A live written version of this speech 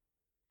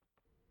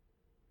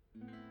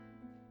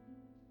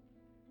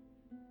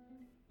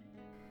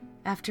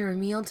After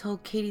Emil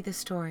told Katie the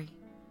story,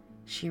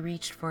 she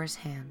reached for his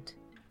hand.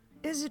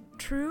 Is it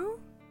true?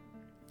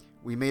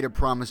 We made a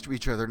promise to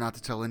each other not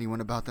to tell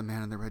anyone about the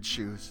man in the red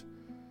shoes.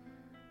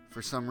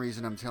 For some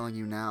reason, I'm telling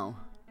you now.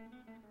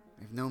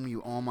 I've known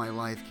you all my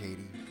life,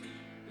 Katie.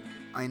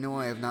 I know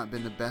I have not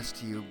been the best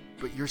to you,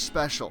 but you're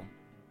special.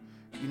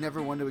 You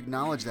never want to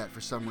acknowledge that for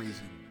some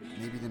reason.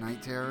 Maybe the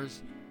night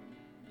terrors?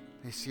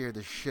 They scared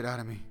the shit out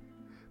of me.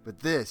 But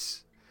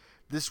this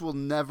will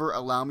never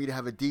allow me to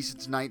have a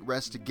decent night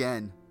rest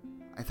again.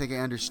 I think I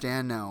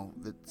understand now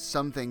that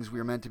some things we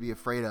are meant to be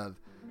afraid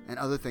of, and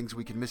other things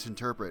we can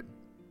misinterpret.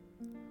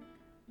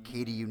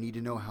 Katie, you need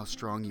to know how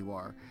strong you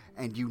are,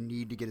 and you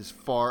need to get as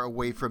far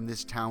away from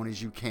this town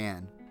as you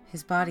can.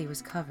 His body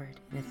was covered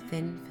in a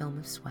thin film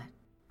of sweat.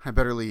 I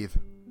better leave.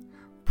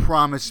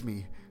 Promise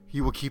me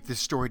you will keep this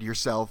story to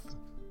yourself.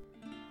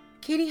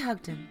 Katie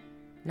hugged him,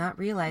 not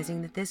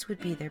realizing that this would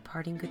be their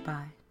parting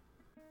goodbye.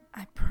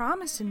 I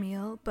promise,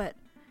 Emil, but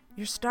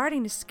you're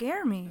starting to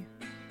scare me.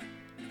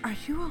 Are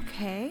you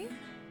okay?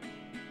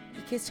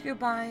 He kissed her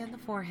goodbye on the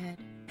forehead,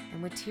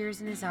 and with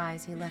tears in his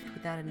eyes, he left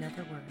without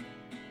another word.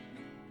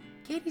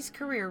 Katie's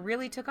career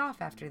really took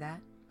off after that.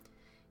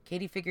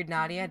 Katie figured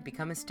Nadia had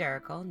become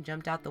hysterical and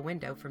jumped out the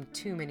window from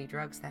too many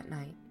drugs that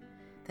night.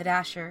 That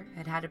Asher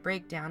had had a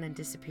breakdown and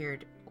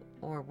disappeared,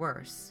 or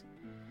worse.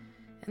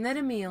 And that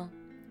Emil,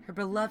 her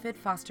beloved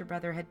foster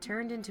brother, had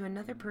turned into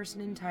another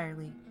person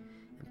entirely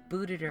and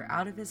booted her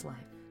out of his life.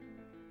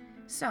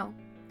 So,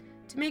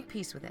 to make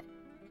peace with it,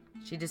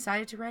 she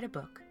decided to write a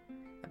book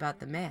about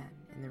the man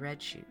in the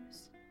red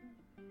shoes.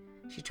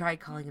 She tried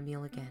calling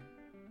Emil again.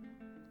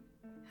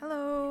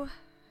 Hello,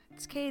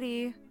 it's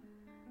Katie.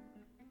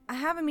 I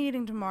have a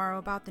meeting tomorrow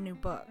about the new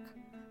book.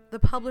 The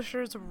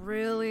publishers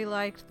really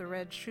liked the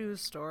red shoes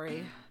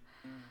story.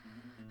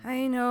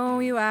 I know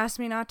you asked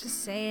me not to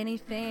say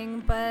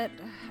anything, but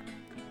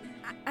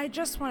I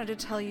just wanted to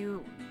tell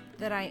you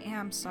that I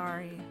am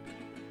sorry.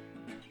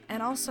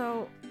 And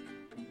also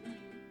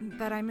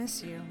that I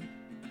miss you.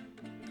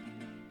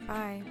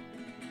 Bye.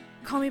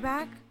 Call me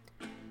back?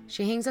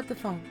 She hangs up the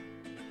phone.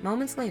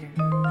 Moments later,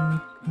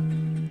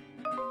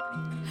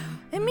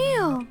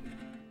 Emil!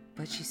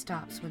 but she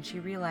stops when she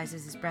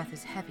realizes his breath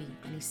is heavy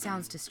and he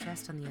sounds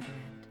distressed on the other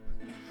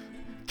end.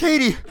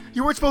 Katie,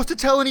 you weren't supposed to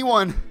tell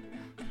anyone.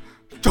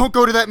 Don't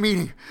go to that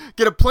meeting.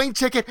 Get a plane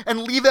ticket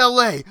and leave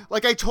LA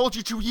like I told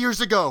you 2 years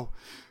ago.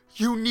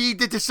 You need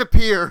to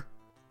disappear.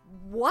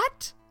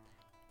 What?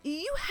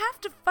 You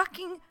have to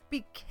fucking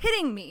be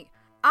kidding me.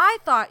 I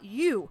thought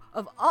you,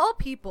 of all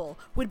people,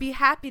 would be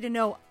happy to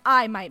know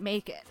I might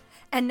make it.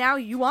 And now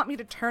you want me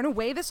to turn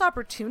away this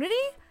opportunity?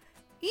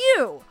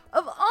 You,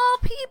 of all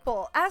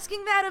people,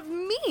 asking that of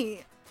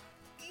me.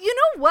 You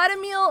know what,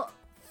 Emil?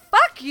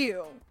 Fuck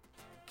you.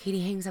 Katie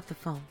hangs up the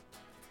phone.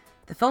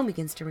 The phone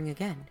begins to ring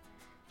again.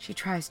 She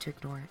tries to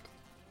ignore it.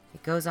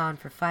 It goes on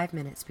for 5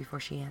 minutes before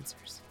she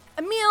answers.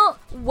 Emil,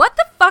 what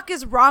the fuck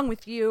is wrong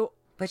with you?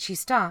 But she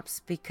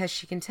stops because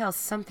she can tell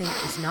something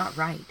is not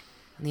right.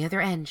 On the other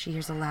end, she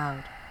hears a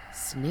loud,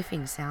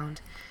 sniffing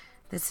sound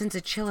that sends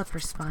a chill up her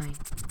spine.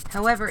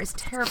 However, as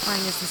terrifying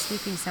as the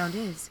sniffing sound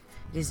is,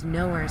 it is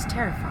nowhere as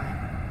terrifying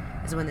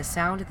as when the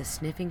sound of the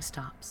sniffing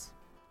stops.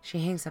 She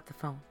hangs up the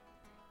phone.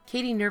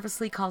 Katie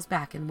nervously calls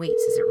back and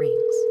waits as it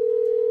rings.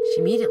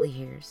 She immediately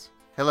hears,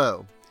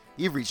 Hello,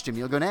 you've reached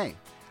Emil Gonet.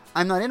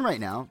 I'm not in right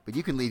now, but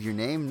you can leave your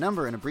name,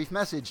 number, and a brief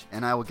message,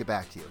 and I will get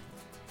back to you.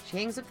 She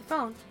hangs up the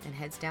phone and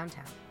heads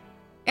downtown.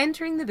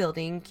 Entering the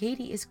building,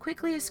 Katie is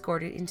quickly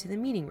escorted into the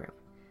meeting room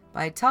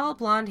by a tall,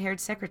 blonde-haired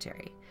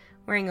secretary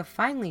wearing a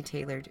finely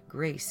tailored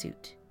gray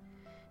suit.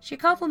 She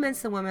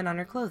compliments the woman on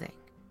her clothing,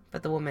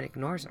 but the woman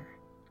ignores her.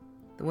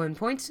 The woman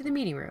points to the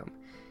meeting room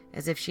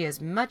as if she has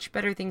much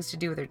better things to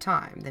do with her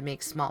time than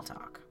make small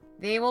talk.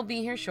 They will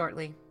be here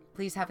shortly.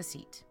 Please have a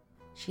seat.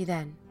 She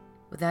then,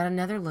 without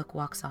another look,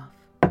 walks off.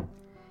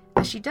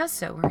 As she does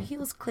so, her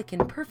heels click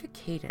in perfect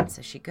cadence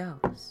as she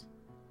goes.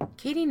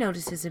 Katie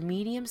notices a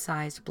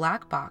medium-sized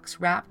black box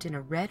wrapped in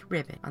a red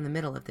ribbon on the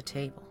middle of the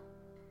table.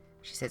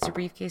 She sets her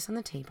briefcase on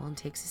the table and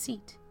takes a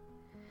seat.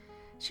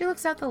 She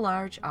looks out the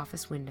large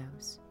office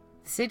windows.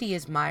 The city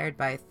is mired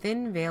by a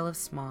thin veil of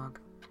smog.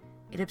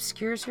 It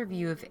obscures her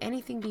view of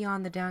anything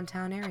beyond the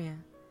downtown area.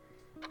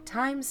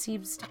 Time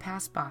seems to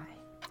pass by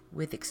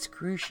with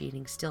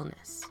excruciating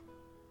stillness.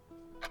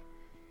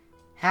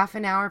 Half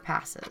an hour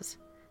passes.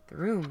 The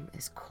room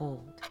is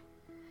cold.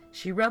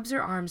 She rubs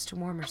her arms to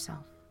warm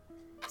herself.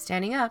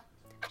 Standing up,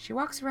 she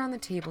walks around the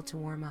table to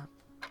warm up.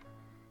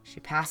 She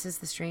passes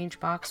the strange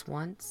box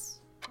once,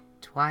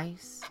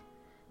 twice,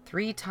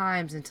 3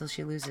 times until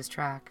she loses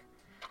track.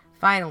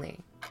 Finally,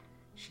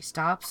 she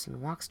stops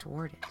and walks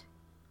toward it.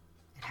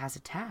 It has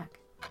a tag.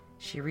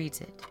 She reads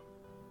it.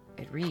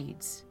 It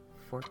reads,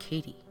 "For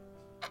Katie."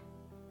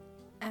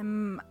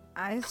 Am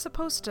I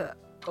supposed to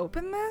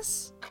open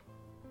this?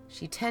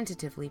 She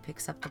tentatively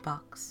picks up the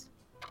box.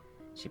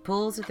 She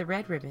pulls at the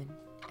red ribbon,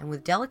 and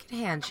with delicate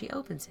hands she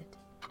opens it.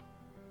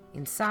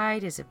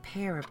 Inside is a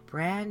pair of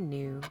brand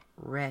new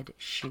red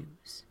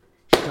shoes.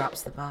 She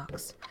drops the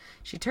box.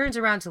 She turns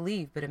around to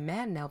leave, but a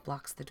man now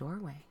blocks the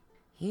doorway.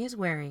 He is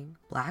wearing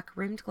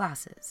black-rimmed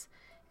glasses,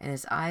 and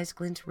his eyes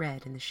glint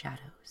red in the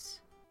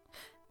shadows.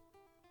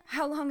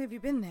 How long have you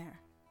been there?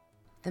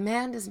 The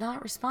man does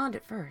not respond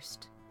at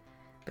first,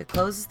 but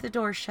closes the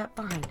door shut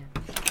behind him.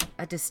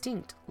 A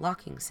distinct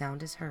locking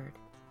sound is heard.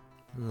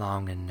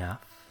 Long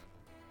enough.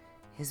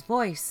 His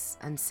voice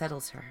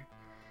unsettles her.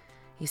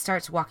 He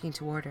starts walking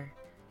toward her.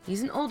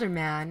 He's an older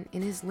man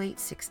in his late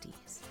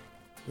 60s.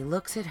 He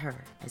looks at her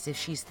as if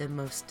she's the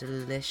most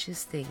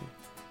delicious thing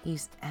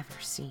he's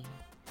ever seen.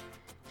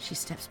 She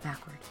steps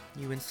backward.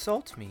 You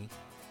insult me.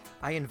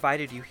 I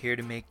invited you here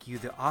to make you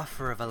the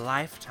offer of a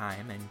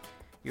lifetime, and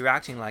you're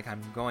acting like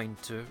I'm going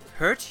to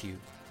hurt you.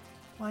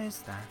 Why is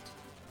that?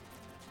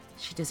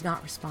 She does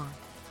not respond.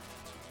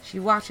 She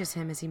watches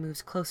him as he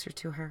moves closer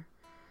to her,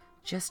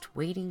 just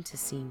waiting to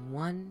see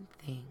one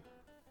thing.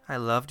 I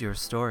loved your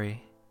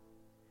story.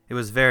 It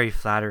was very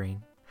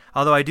flattering,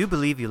 although I do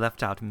believe you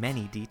left out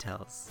many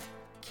details.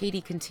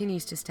 Katie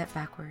continues to step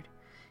backward.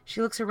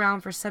 She looks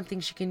around for something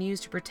she can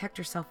use to protect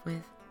herself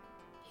with.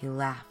 He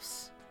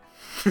laughs.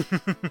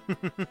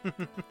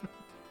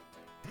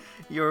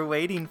 You're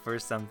waiting for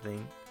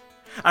something.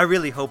 I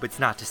really hope it's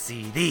not to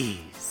see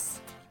these.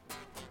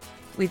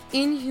 With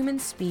inhuman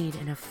speed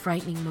and a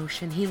frightening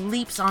motion, he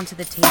leaps onto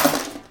the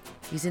table.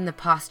 He's in the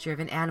posture of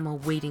an animal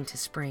waiting to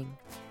spring.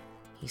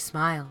 He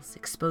smiles,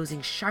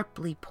 exposing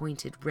sharply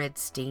pointed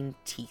red-stained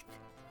teeth.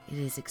 It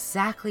is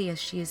exactly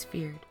as she has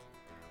feared.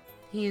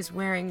 He is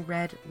wearing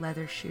red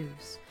leather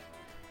shoes.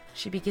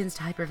 She begins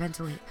to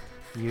hyperventilate.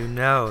 You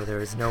know there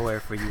is nowhere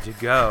for you to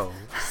go,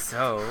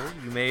 so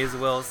you may as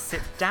well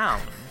sit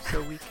down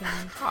so we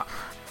can talk.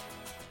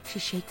 She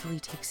shakily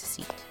takes a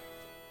seat.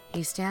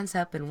 He stands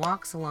up and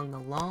walks along the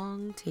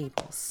long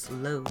table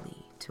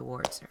slowly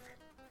towards her.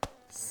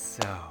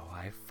 So,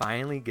 I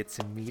finally get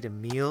to meet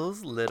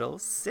Emil's little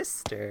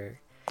sister.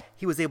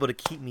 He was able to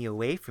keep me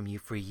away from you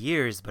for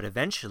years, but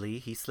eventually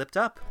he slipped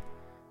up.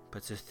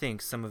 But to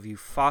think some of you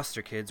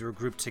foster kids were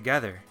grouped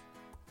together.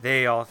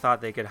 They all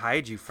thought they could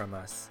hide you from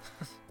us.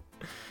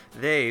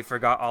 They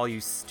forgot all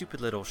you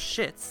stupid little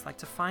shits like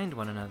to find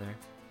one another.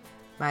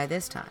 By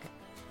this time,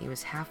 he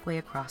was halfway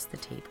across the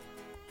table.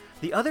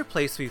 The other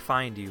place we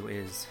find you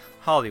is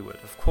Hollywood,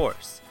 of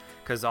course,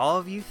 because all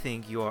of you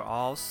think you are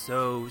all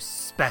so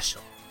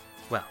special.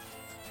 Well,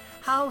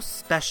 how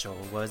special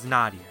was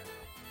Nadia,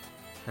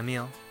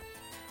 Emil,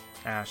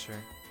 Asher,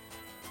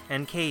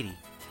 and Katie?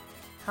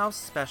 How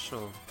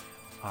special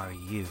are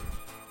you?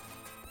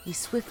 He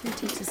swiftly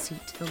takes a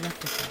seat to the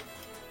left of her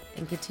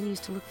and continues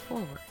to look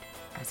forward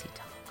as he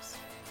talks.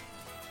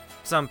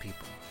 Some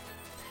people,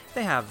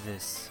 they have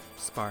this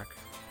spark.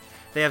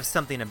 They have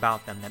something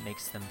about them that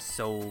makes them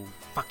so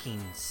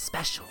fucking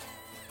special.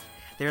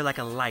 They're like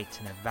a light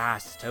in a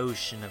vast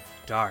ocean of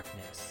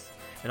darkness,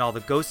 and all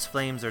the ghost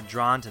flames are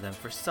drawn to them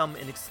for some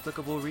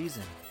inexplicable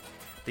reason.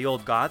 The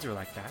old gods were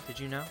like that, did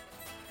you know?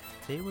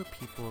 They were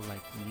people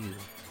like you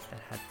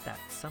that had that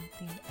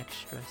something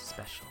extra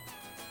special.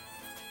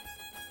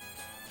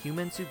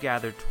 Humans who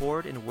gathered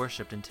toward and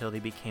worshipped until they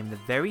became the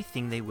very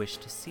thing they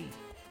wished to see.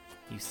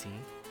 You see,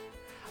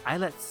 I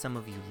let some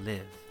of you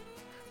live,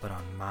 but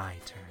on my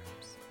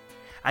terms.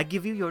 I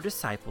give you your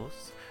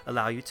disciples,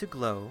 allow you to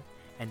glow,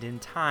 and in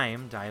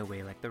time die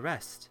away like the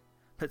rest.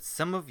 But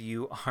some of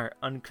you are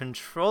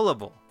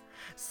uncontrollable.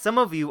 Some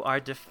of you are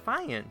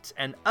defiant,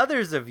 and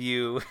others of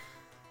you,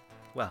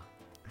 well,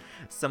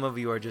 some of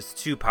you are just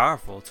too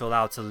powerful to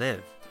allow to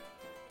live.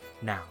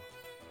 Now,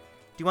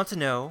 do you want to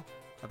know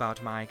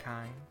about my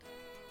kind?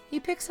 He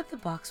picks up the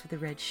box with the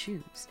red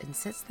shoes and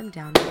sets them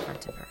down in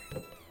front of her.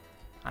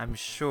 I'm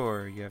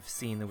sure you have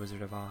seen The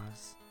Wizard of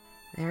Oz.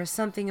 There is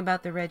something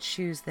about the red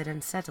shoes that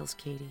unsettles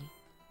Katie.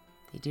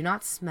 They do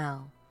not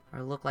smell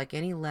or look like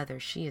any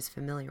leather she is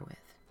familiar with.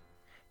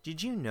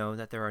 Did you know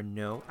that there are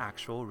no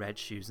actual red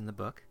shoes in the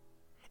book?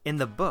 In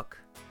the book,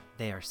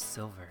 they are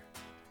silver.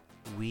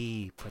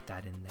 We put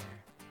that in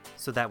there,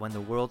 so that when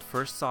the world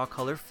first saw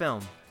color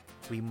film,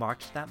 we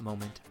marked that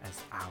moment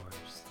as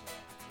ours.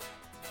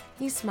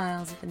 He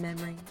smiles at the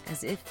memory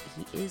as if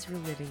he is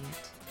reliving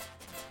it.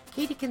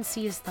 Katie can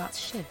see his thoughts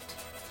shift,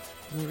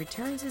 and he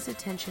returns his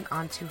attention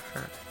onto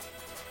her,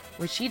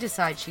 which she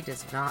decides she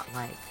does not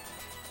like.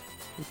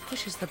 He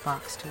pushes the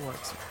box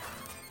towards her.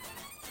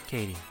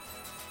 Katie,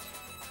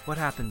 what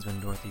happens when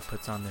Dorothy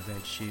puts on the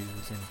red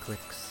shoes and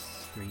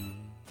clicks 3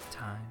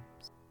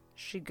 times?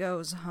 She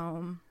goes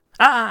home.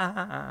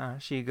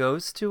 She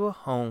goes to a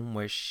home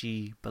where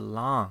she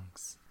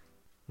belongs.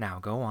 Now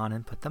go on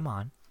and put them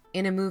on.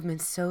 In a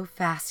movement so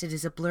fast it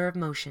is a blur of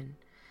motion,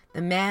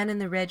 the man in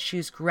the red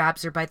shoes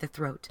grabs her by the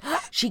throat.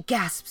 She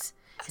gasps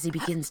as he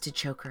begins to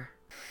choke her.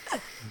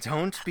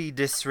 Don't be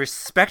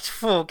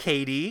disrespectful,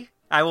 Katie.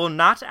 I will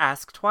not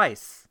ask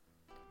twice.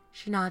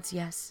 She nods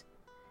yes.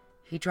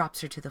 He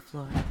drops her to the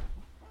floor.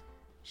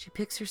 She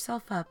picks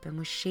herself up and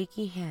with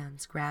shaky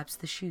hands grabs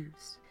the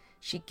shoes.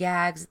 She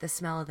gags at the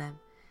smell of them.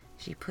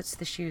 She puts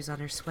the shoes on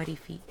her sweaty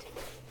feet.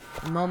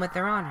 The moment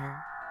they're on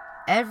her,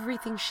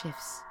 everything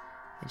shifts.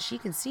 and she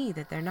can see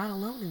that they're not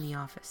alone in the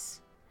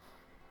office.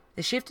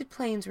 The shifted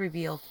planes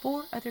reveal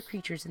 4 other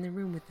creatures in the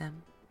room with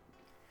them.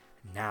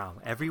 Now,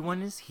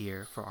 everyone is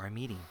here for our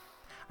meeting.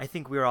 I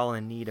think we're all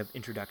in need of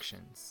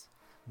introductions.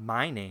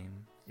 My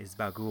name is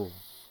Bagul.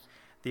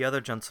 The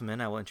other gentlemen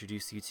I will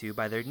introduce you to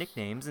by their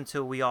nicknames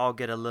until we all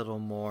get a little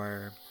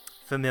more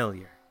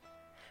familiar.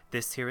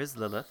 This here is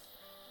Lilith,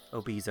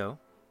 Obizo,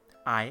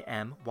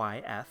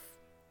 IMYF,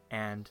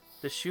 and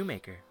the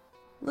Shoemaker.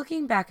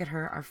 Looking back at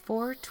her are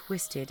 4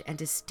 twisted and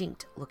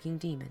distinct-looking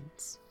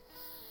demons.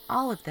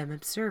 All of them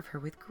observe her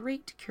with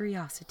great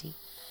curiosity.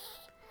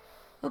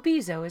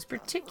 Obizo is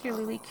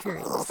particularly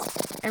curious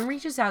and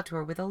reaches out to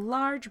her with a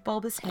large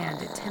bulbous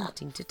hand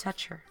attempting to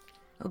touch her.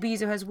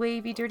 Obizo has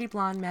wavy, dirty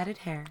blonde matted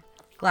hair,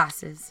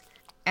 glasses,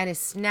 and is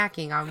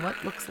snacking on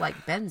what looks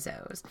like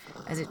benzos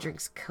as it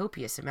drinks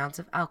copious amounts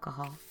of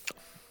alcohol.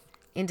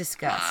 In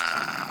disgust,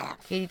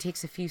 Katie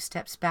takes a few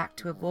steps back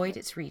to avoid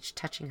its reach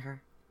touching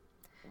her.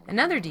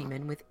 Another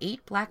demon with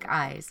 8 black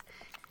eyes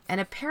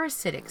and a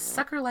parasitic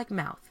sucker-like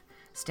mouth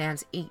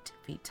stands 8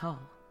 feet tall.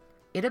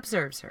 It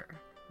observes her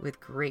with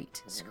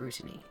great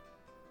scrutiny.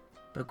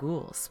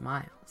 Bagul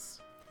smiles.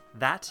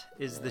 That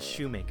is the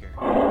Shoemaker.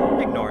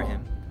 Ignore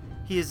him.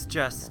 He is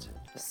just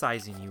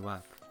sizing you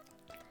up.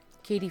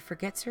 Katie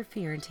forgets her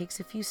fear and takes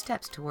a few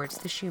steps towards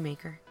the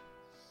Shoemaker.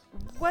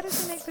 What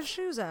does he make the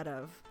shoes out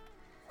of?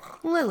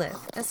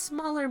 Lilith, a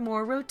smaller,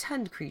 more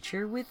rotund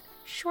creature with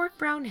short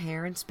brown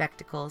hair and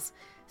spectacles,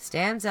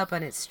 stands up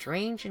on its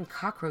strange and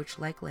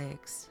cockroach-like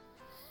legs.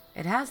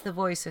 It has the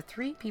voice of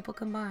 3 people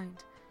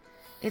combined.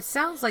 It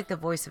sounds like the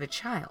voice of a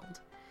child,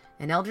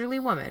 an elderly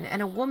woman,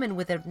 and a woman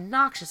with an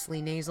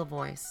obnoxiously nasal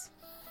voice.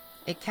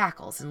 It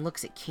cackles and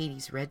looks at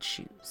Katie's red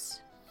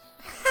shoes.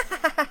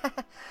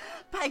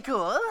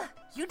 Bagul,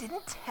 you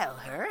didn't tell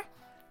her?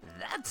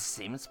 That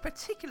seems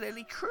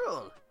particularly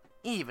cruel,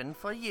 even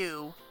for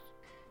you.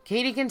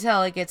 Katie can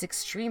tell it gets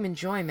extreme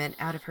enjoyment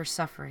out of her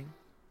suffering.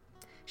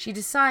 She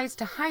decides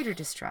to hide her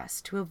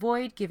distress to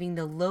avoid giving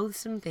the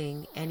loathsome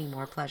thing any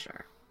more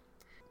pleasure.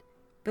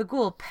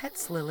 Bagul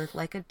pets Lilith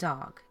like a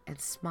dog and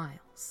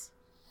smiles.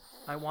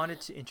 I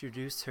wanted to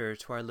introduce her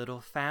to our little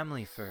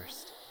family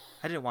first.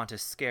 I didn't want to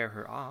scare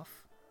her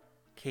off.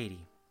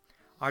 Katie,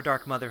 our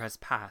Dark Mother has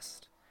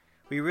passed.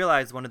 We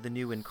realized one of the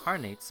new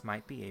incarnates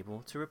might be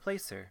able to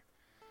replace her.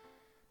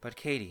 But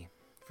Katie,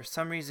 for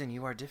some reason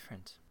you are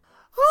different.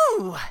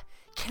 Ooh,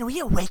 can we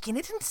awaken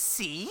it and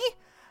see?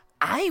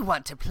 I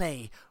want to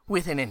play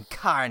with an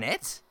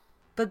incarnate.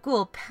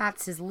 Bagul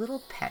pats his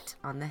little pet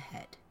on the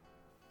head.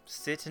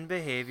 Sit and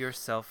behave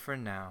yourself for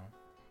now.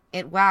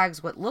 It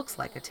wags what looks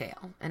like a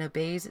tail and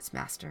obeys its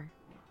master.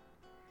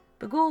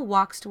 Bagul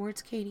walks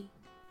towards Katie.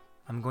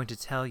 I'm going to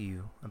tell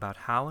you about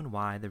how and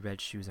why the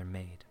red shoes are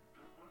made.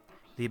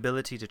 The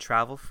ability to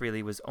travel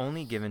freely was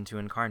only given to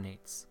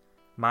incarnates.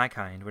 My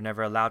kind were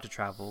never allowed to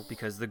travel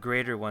because the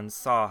greater ones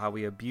saw how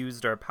we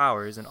abused our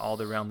powers in all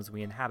the realms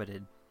we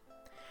inhabited.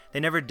 They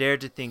never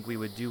dared to think we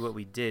would do what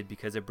we did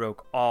because it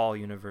broke all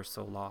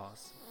universal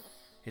laws.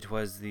 It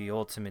was the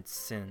ultimate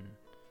sin.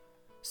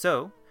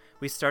 So,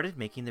 we started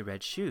making the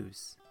red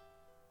shoes.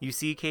 You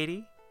see,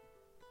 Katie?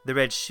 The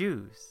red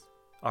shoes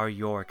are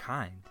your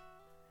kind.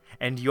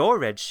 And your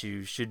red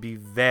shoes should be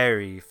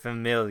very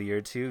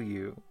familiar to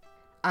you.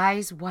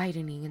 Eyes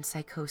widening in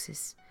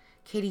psychosis,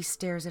 Katie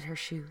stares at her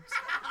shoes.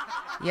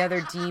 The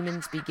other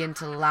demons begin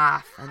to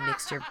laugh, a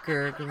mixture of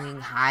gurgling,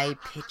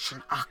 high-pitched,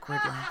 and awkward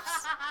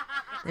laughs.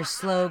 Their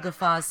slow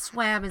guffaws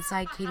swam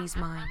inside Katie's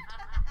mind.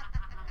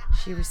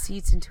 She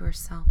recedes into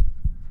herself.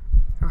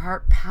 Her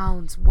heart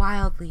pounds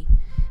wildly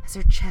as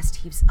her chest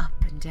heaves up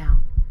and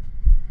down.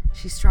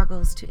 She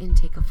struggles to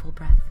intake a full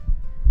breath,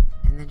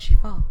 and then she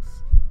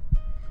falls.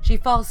 She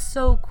falls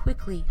so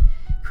quickly,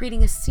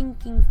 creating a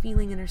sinking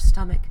feeling in her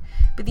stomach,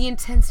 but the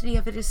intensity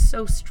of it is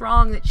so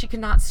strong that she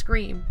cannot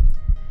scream.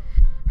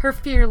 Her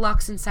fear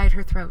locks inside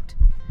her throat.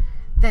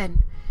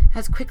 Then,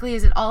 as quickly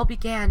as it all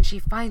began, she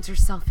finds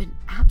herself in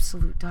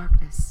absolute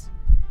darkness.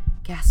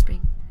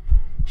 Gasping,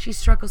 she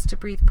struggles to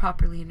breathe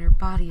properly and her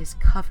body is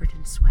covered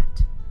in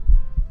sweat.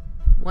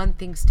 One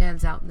thing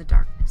stands out in the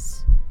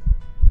darkness: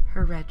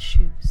 her red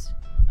shoes.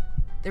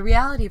 The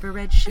reality of her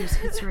red shoes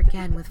hits her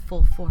again with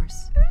full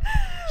force.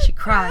 She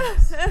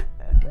cries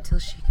until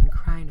she can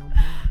cry no more.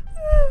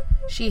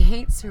 She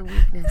hates her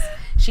weakness.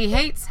 She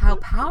hates how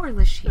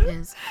powerless she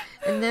is.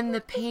 And then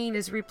the pain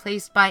is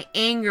replaced by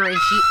anger, and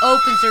she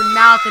opens her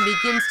mouth and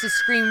begins to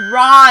scream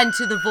raw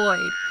into the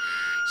void.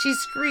 She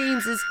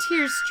screams as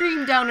tears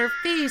stream down her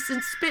face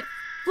and spit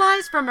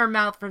flies from her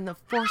mouth from the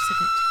force of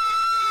it.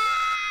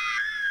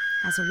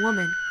 As a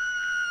woman,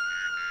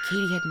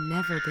 Katie had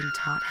never been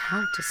taught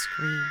how to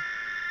scream.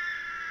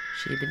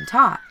 She had been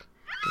taught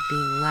that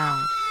being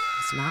loud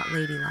was not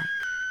ladylike.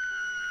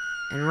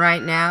 And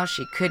right now,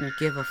 she couldn't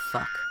give a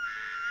fuck.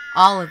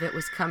 All of it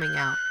was coming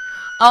out.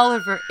 All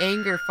of her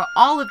anger for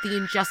all of the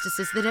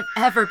injustices that have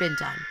ever been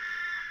done.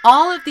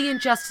 All of the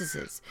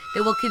injustices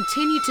that will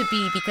continue to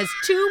be because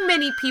too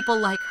many people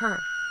like her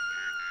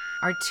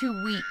are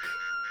too weak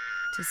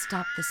to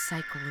stop the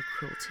cycle of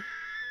cruelty.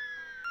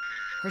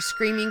 Her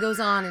screaming goes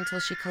on until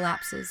she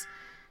collapses,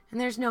 and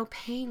there's no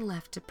pain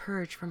left to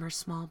purge from her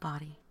small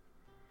body.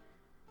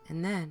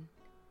 And then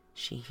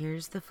she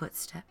hears the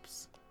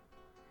footsteps.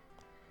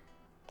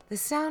 The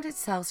sound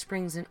itself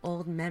springs an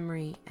old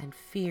memory and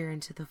fear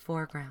into the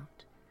foreground.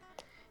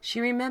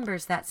 She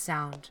remembers that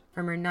sound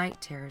from her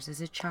night terrors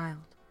as a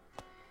child.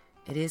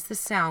 It is the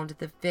sound of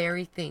the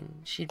very thing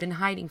she'd been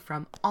hiding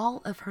from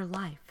all of her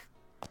life.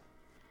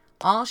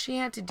 All she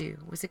had to do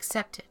was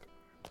accept it,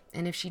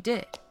 and if she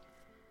did,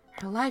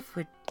 her life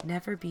would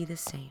never be the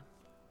same.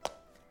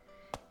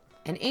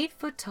 An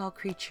 8-foot-tall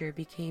creature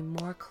became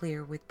more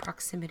clear with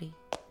proximity.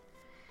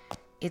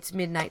 Its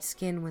midnight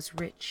skin was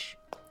rich,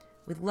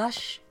 with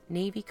lush,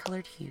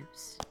 navy-colored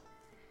hues.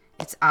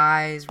 Its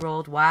eyes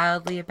rolled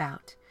wildly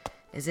about,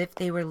 as if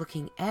they were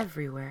looking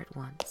everywhere at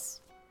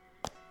once.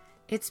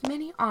 Its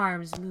many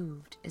arms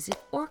moved, as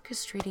if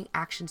orchestrating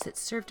actions that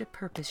served a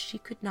purpose she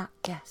could not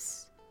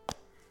guess.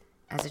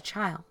 As a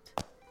child,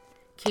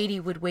 Katie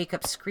would wake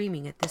up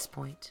screaming at this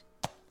point.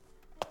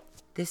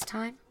 This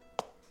time,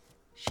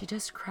 she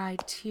just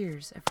cried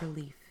tears of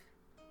relief.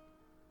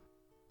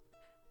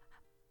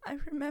 I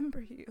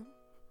remember you.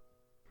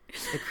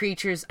 The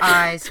creature's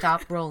eyes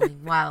stop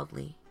rolling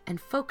wildly and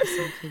focus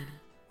on Katie.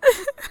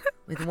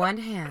 With one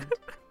hand,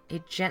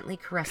 it gently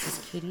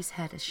caresses Katie's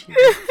head as she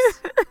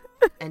weeps.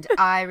 And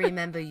I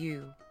remember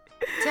you.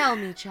 Tell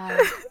me,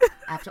 child,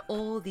 after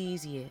all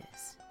these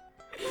years,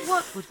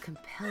 what would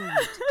compel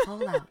you to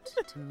call out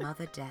to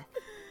Mother Death?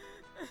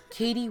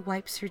 Katie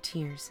wipes her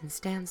tears and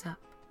stands up.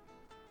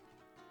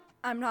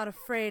 I'm not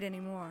afraid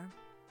anymore.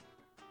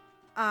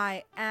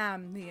 I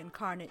am the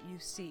incarnate you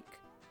seek.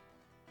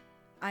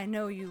 I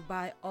know you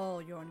by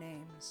all your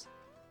names.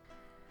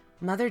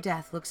 Mother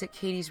Death looks at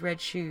Katie's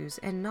red shoes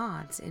and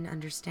nods in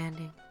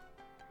understanding.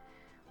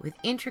 With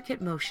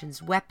intricate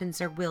motions, weapons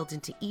are willed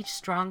into each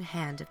strong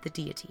hand of the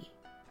deity.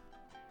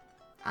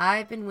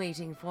 I've been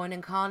waiting for an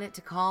incarnate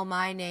to call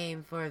my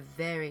name for a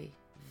very,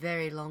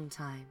 very long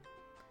time.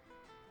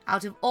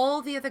 Out of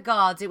all the other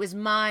gods, it was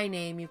my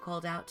name you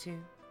called out to.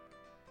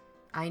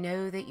 I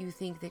know that you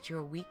think that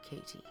you're weak,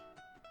 Katie,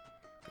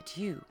 but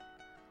you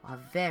are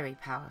very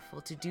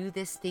powerful to do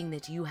this thing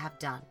that you have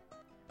done.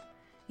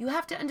 You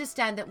have to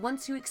understand that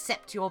once you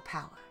accept your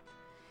power,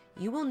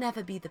 you will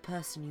never be the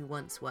person you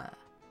once were.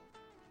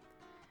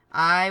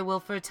 I will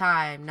for a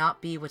time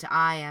not be what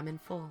I am in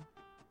full.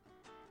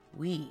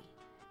 We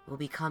will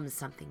become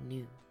something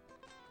new.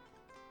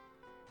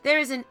 There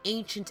is an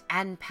ancient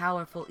and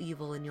powerful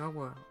evil in your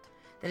world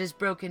that has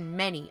broken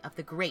many of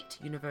the great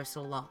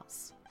universal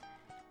laws.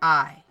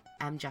 I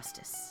am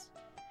justice.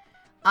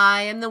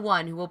 I am the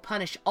one who will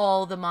punish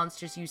all the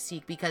monsters you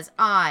seek because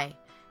I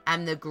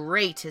am the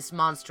greatest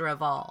monster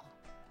of all.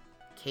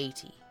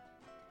 Katie,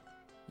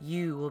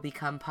 you will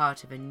become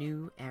part of a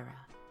new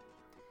era.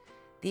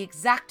 The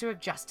exactor of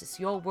justice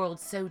your world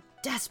so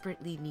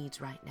desperately needs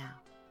right now.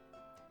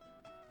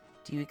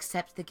 Do you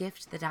accept the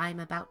gift that I am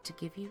about to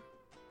give you?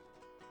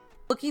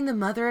 Looking the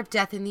Mother of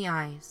Death in the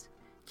eyes,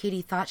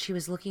 Katie thought she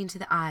was looking into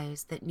the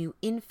eyes that knew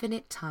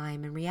infinite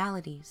time and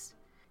realities.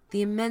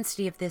 The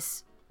immensity of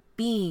this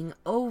being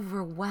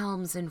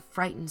overwhelms and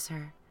frightens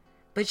her.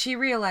 But she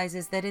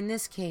realizes that in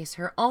this case,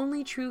 her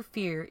only true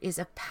fear is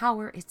of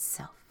power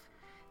itself.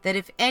 That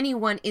if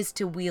anyone is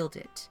to wield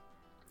it,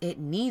 it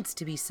needs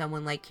to be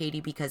someone like Katie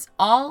because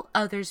all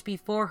others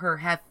before her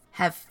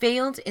have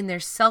failed in their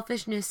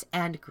selfishness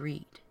and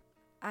greed.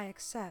 I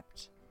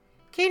accept.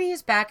 Katie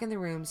is back in the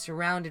room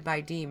surrounded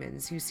by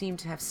demons who seem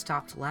to have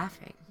stopped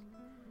laughing.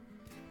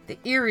 The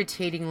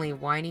irritatingly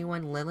whiny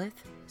one,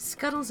 Lilith,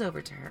 scuttles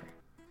over to her,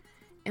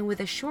 and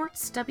with a short,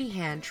 stubby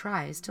hand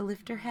tries to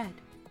lift her head.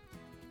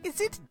 Is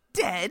it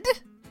dead?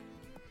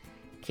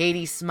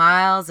 Katie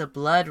smiles a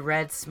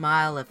blood-red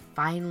smile of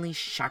finely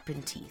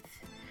sharpened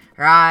teeth.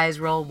 Her eyes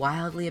roll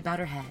wildly about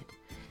her head,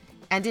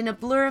 and in a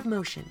blur of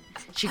motion,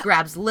 she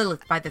grabs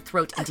Lilith by the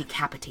throat and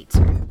decapitates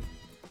her.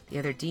 The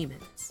other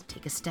demons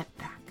take a step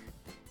back.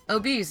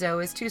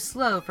 Obizo is too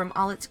slow from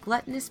all its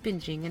gluttonous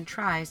binging and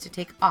tries to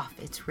take off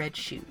its red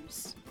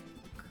shoes.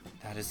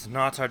 That is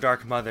not our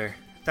Dark Mother.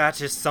 That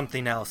is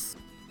something else.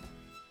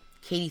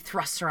 Katie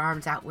thrusts her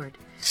arms outward,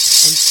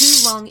 and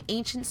two long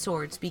ancient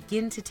swords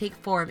begin to take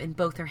form in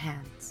both her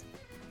hands.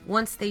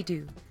 Once they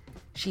do,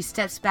 she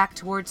steps back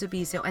towards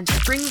Obizo and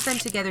springs them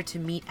together to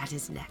meet at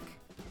his neck.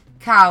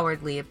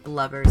 Cowardly, it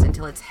blubbers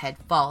until its head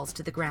falls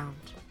to the ground.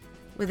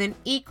 With an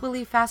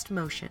equally fast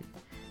motion,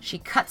 she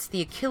cuts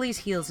the Achilles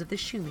heels of the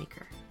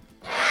shoemaker.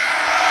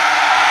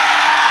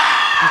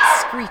 It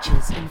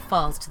screeches and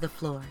falls to the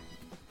floor.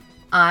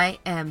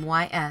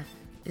 IMYF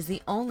is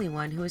the only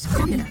one who is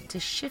quick enough to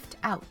shift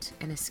out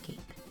and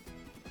escape.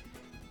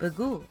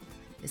 Bagul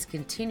is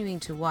continuing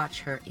to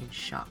watch her in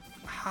shock.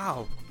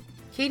 How?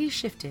 Katie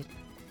shifted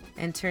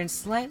and turned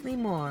slightly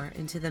more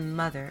into the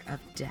Mother of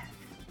Death.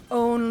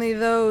 Only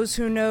those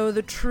who know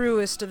the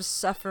truest of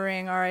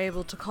suffering are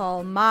able to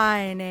call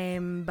my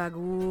name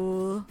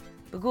Bagul.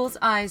 Bagul's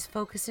eyes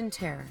focus in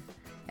terror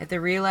at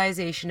the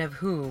realization of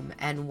whom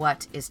and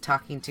what is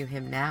talking to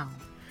him now.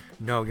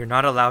 No, you're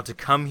not allowed to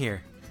come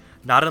here.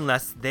 Not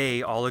unless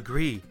they all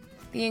agree.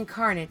 The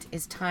Incarnate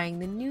is tying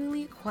the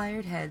newly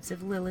acquired heads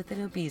of Lilith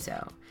and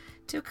Obizo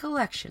to a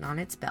collection on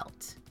its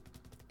belt.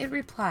 It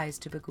replies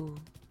to Bagul.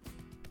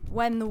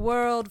 When the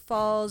world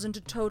falls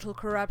into total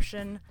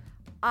corruption,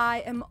 I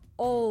am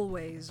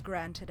always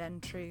granted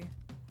entry.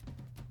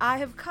 I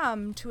have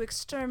come to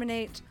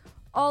exterminate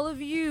all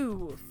of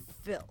you,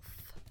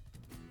 filth.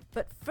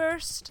 But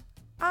first,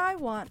 I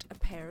want a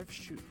pair of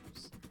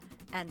shoes,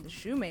 and the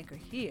shoemaker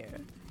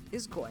here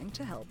is going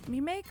to help me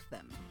make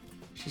them.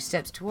 She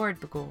steps toward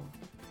Bagul,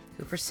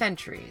 who for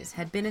centuries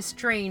had been a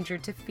stranger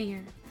to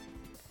fear.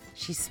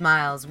 She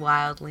smiles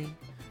wildly.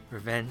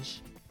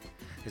 Revenge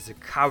is a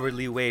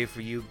cowardly way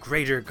for you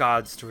greater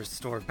gods to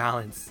restore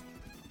balance.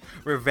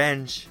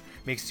 Revenge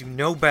makes you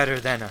no better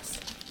than us.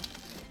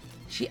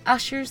 She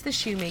ushers the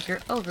shoemaker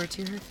over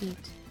to her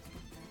feet.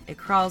 It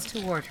crawls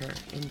toward her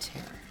in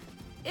terror.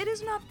 It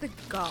is not the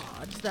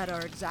gods that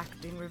are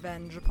exacting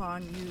revenge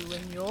upon you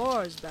and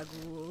yours,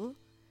 Bagul.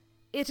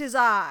 It is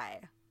I.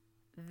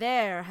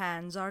 Their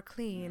hands are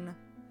clean.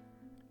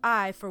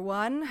 I, for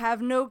one,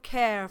 have no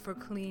care for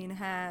clean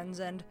hands,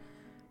 and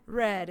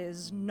red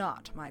is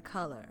not my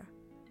color.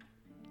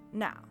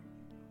 Now,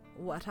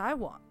 what I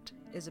want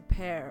is a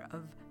pair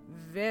of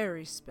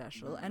very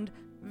special and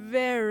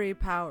very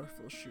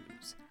powerful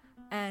shoes,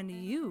 and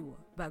you,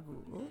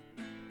 Bagul,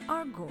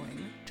 are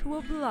going to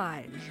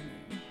oblige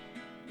me.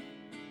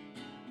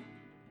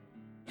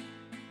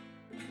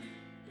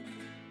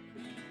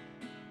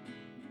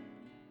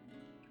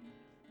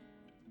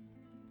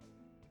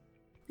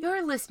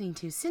 You're listening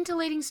to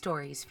Scintillating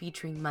Stories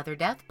featuring Mother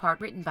Death,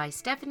 part written by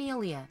Stephanie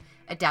Alia,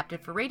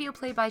 adapted for radio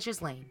play by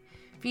Ghislaine,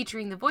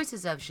 featuring the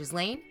voices of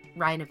Ghislaine,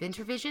 Ryan of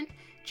Intervision,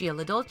 Gia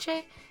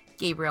LaDolce,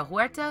 Gabriel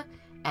Huerta,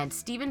 and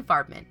Stephen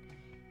Farbman.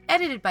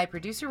 Edited by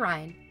producer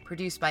Ryan,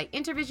 produced by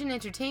Intervision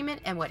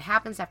Entertainment and What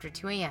Happens After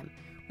 2 a.m.,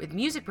 with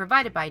music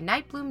provided by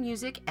Nightbloom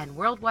Music and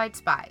Worldwide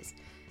Spies.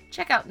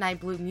 Check out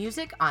Nightbloom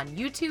Music on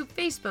YouTube,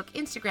 Facebook,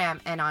 Instagram,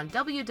 and on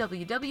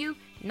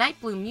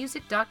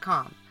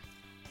www.nightbloommusic.com.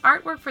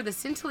 Artwork for the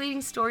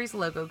Scintillating Stories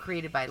logo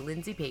created by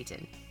Lindsay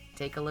Payton.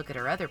 Take a look at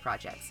her other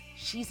projects.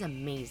 She's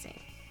amazing.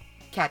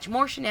 Catch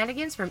more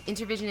shenanigans from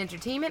Intervision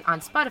Entertainment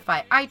on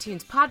Spotify,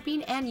 iTunes,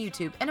 Podbean, and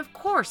YouTube, and of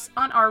course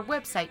on our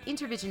website,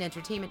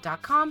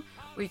 intervisionentertainment.com,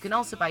 where you can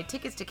also buy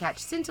tickets to catch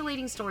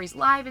Scintillating Stories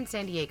live in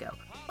San Diego.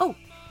 Oh,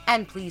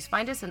 and please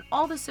find us on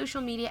all the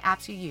social media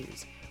apps you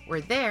use.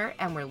 We're there,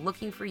 and we're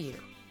looking for you.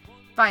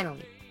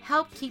 Finally,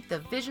 help keep the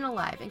vision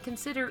alive and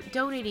consider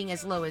donating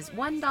as low as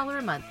 $1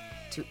 a month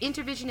to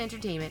Intervision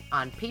Entertainment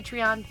on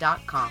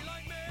patreon.com.